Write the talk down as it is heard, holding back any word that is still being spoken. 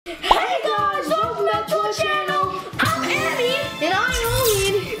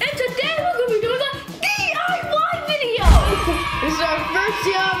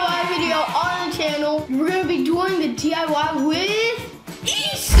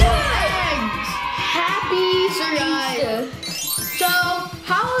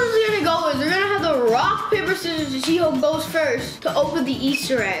scissors to see who goes first to open the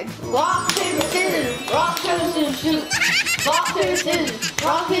Easter egg. Rock, paper, scissors. Rock, paper, scissors, shoot. Rock, paper, scissors.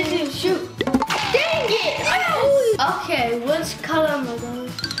 Rock, paper, scissors, shoot. Dang it! Okay, which color am I going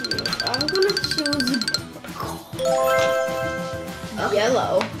to choose? I'm gonna choose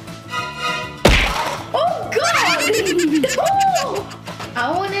yellow. Oh God! Oh! I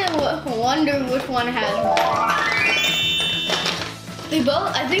wonder which one has more. They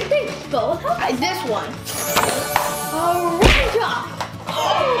both, I think they both have this one. Ranger! Oh!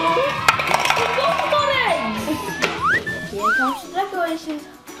 They both got eggs! Here comes the decorations.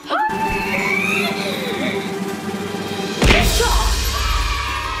 It's chalk!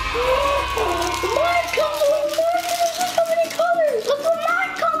 Mine comes with more. So many colors. Look what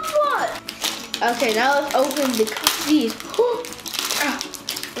mine comes with. Okay, now let's open these.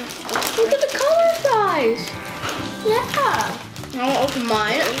 Look at the colors, guys. Yeah. Now I'll open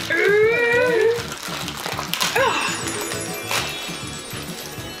mine.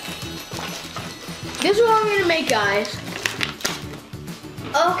 This is what I'm gonna make, guys.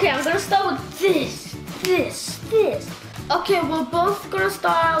 Okay, I'm gonna start with this. Okay, we're both gonna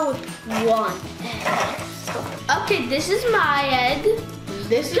start out with one egg. Okay, this is my egg.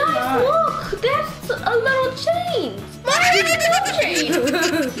 This is mine. Look, that's a little chain. Mine is a little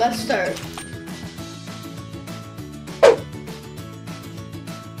chain. Let's start.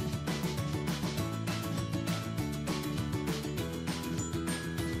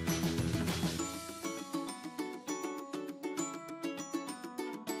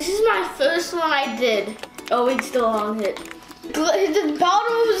 This is my first one I did. Oh, it's still on it. The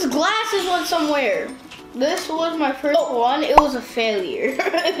bottom of his glasses went somewhere. This was my first one. It was a failure.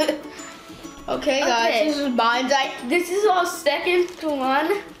 Okay, guys, this is mine. This is our second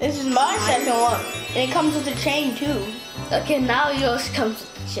one. This is my second one. And it comes with a chain, too. Okay, now yours comes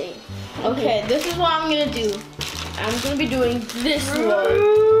with the chain. Okay, this is what I'm going to do. I'm going to be doing this one.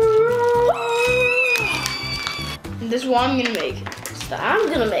 And this is what I'm going to make. So I'm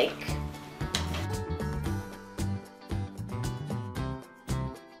going to make.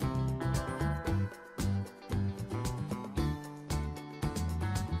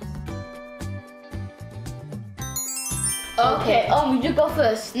 Okay, you go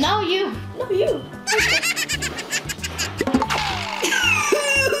first. No, you. No, you.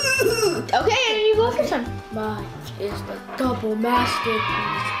 Okay, you go first. Mine is the double masterpiece.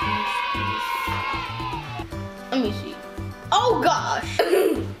 Let me see. Oh gosh!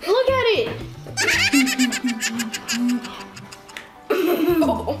 Look at it.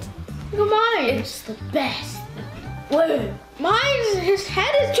 Look at mine. It's the best. Wait, mine. His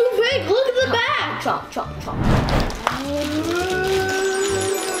head is too big. Look at the back. Chomp, chomp, chomp.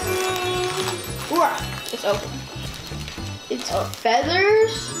 It's open. It's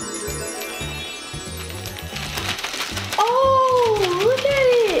feathers. Oh, look at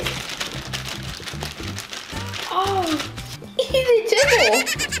it. Oh, they tickle.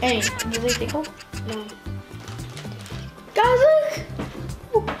 Hey, do they tickle? No. Guys,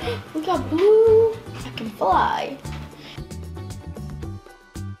 look. We got blue. I can fly.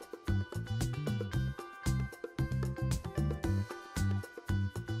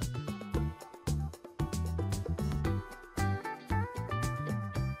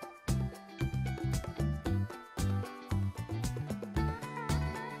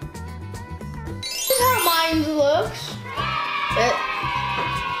 How mine looks.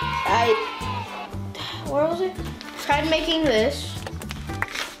 Where was it? Tried making this,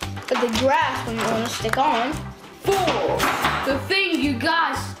 but the grass when you want to stick on. The thing you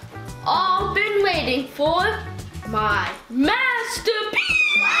guys all been waiting for, my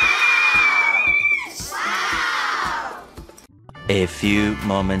masterpiece. Wow! A few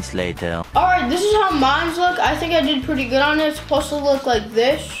moments later. All right, this is how mine look. I think I did pretty good on it. It's supposed to look like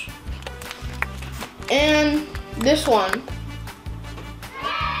this. And this one.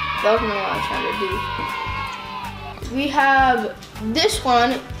 That was what I was trying to do. We have this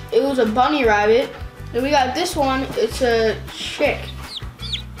one. It was a bunny rabbit. Then we got this one. It's a chick.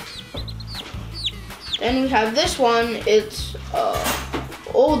 Then we have this one. It's a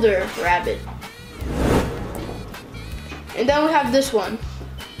older rabbit. And then we have this one.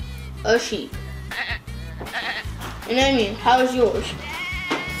 A sheep. And I mean, how's yours?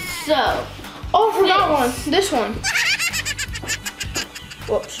 So. Oh, I forgot one. This one.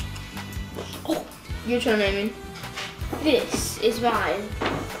 Whoops. Oh, your turn, Amy. This is mine.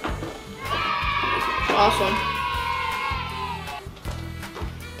 Awesome.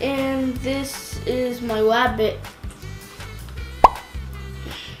 And this is my rabbit.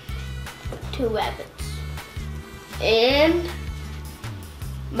 2 rabbits. And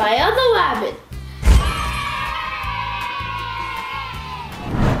my other rabbit.